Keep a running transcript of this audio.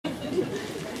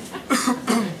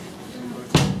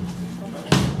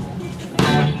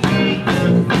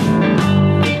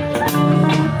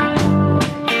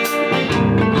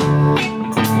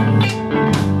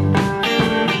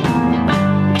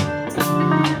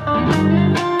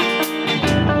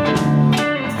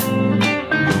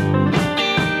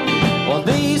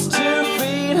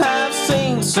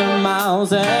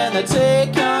miles and they're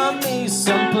taking me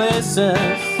some places.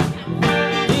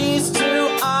 These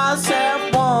two eyes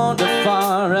have wandered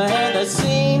far and they've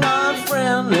seen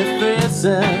unfriendly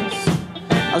faces.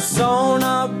 I've sewn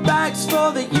up bags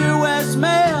for the U.S.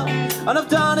 mail, and I've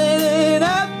done it in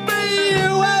every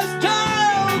U.S.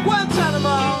 jail.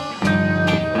 Guantanamo.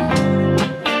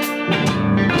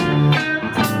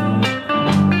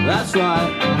 That's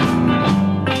right.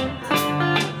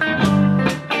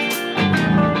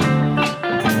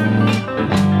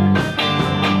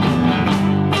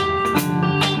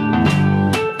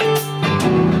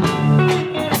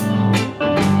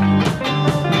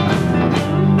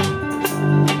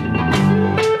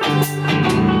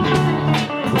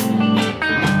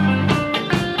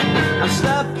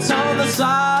 On the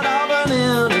side of an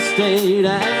interstate,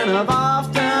 and I've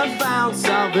often found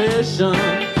salvation.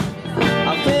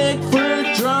 I've big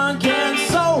fruit drunk and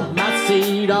sold my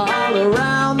seed all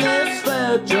around this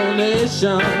federal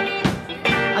nation.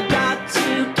 I got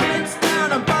 2 kids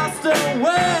down in Boston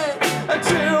way, 2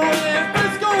 in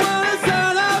Frisco, 1 in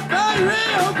Santa Fe,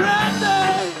 Rio Grande.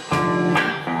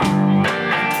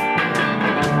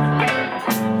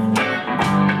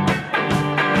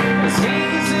 It's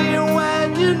easy when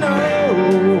you know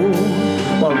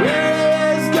what really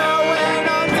is going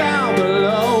on down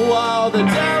below. All the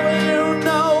devil you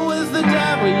know is the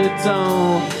devil you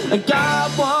don't. And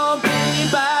God won't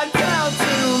be back down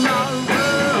tomorrow.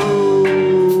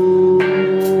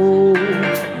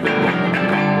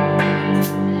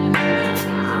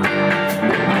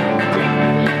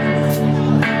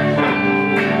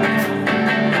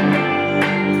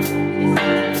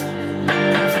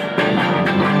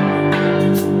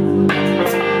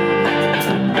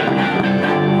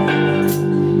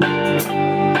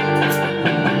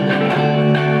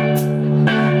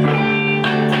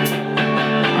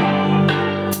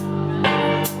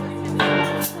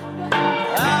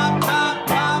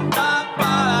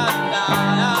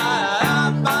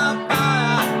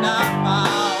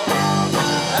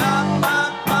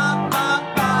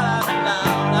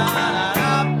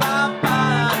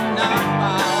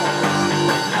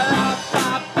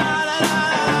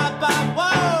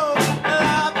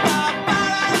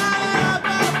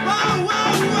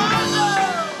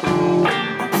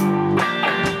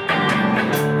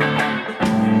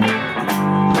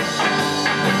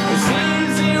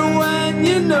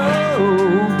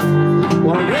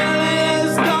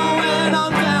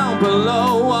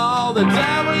 Below, all the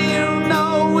devil you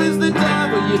know is the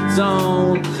devil you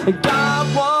don't. And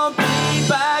God wants